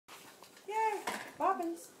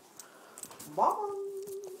bombs.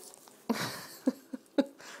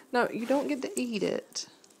 No, you don't get to eat it.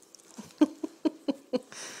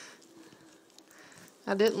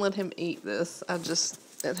 I didn't let him eat this.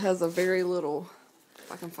 It has a very little,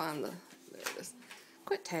 if I can find there it is.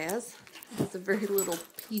 Quit, Tazz. It has a very little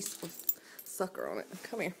piece of sucker on it.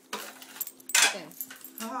 Come here. Sit down.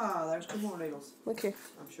 Ah, there's 2 more needles. Look here.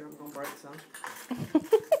 I'm sure I'm going to break some.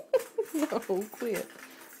 No, quit.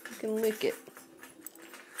 You can lick it.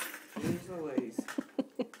 Jeez Louise.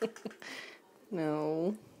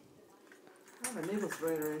 No. I have a needle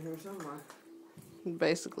spreader in here somewhere.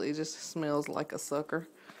 Basically, it just smells like a sucker.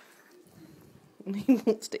 And he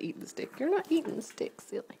wants to eat the stick. You're not eating the stick,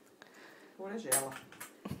 silly. What is yellow?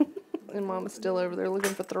 And Mama's still over there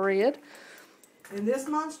looking for thread. In this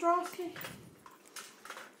monstrosity?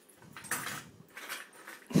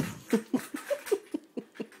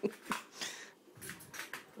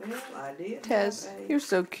 Well, I did. Tazz, you're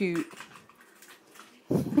so cute.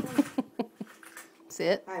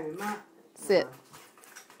 Sit. Baby, Sit.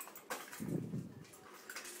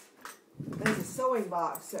 There's a sewing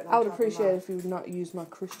box sitting on I would top of appreciate mine. it if you would not use my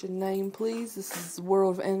Christian name, please. This is the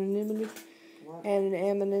world of anonymity. What?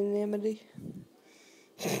 Anonymity.